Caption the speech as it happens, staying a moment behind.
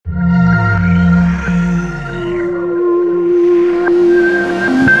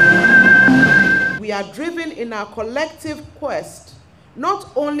are driven in our collective quest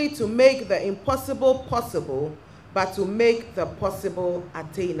not only to make the impossible possible, but to make the possible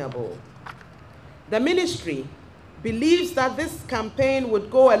attainable. The ministry believes that this campaign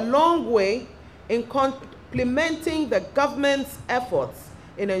would go a long way in complementing the government's efforts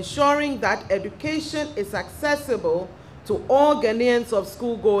in ensuring that education is accessible to all Ghanaians of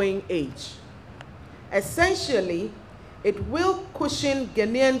school-going age. Essentially, it will cushion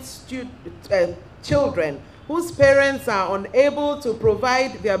Ghanaian children whose parents are unable to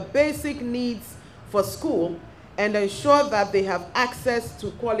provide their basic needs for school and ensure that they have access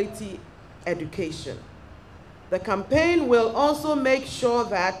to quality education. The campaign will also make sure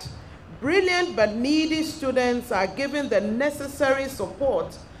that brilliant but needy students are given the necessary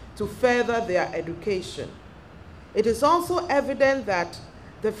support to further their education. It is also evident that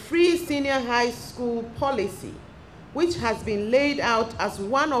the free senior high school policy, which has been laid out as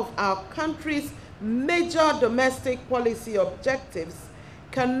one of our country's major domestic policy objectives,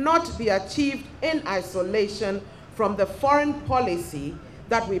 cannot be achieved in isolation from the foreign policy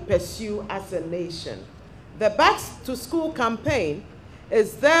that we pursue as a nation. The Back to School campaign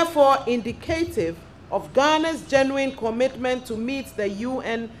is therefore indicative of Ghana's genuine commitment to meet the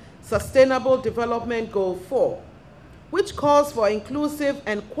UN Sustainable Development Goal 4, which calls for inclusive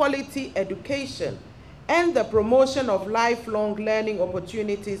and quality education and the promotion of lifelong learning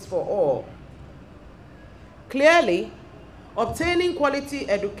opportunities for all. Clearly, obtaining quality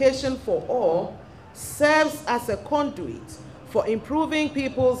education for all serves as a conduit for improving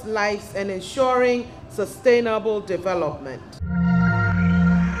people's lives and ensuring sustainable development.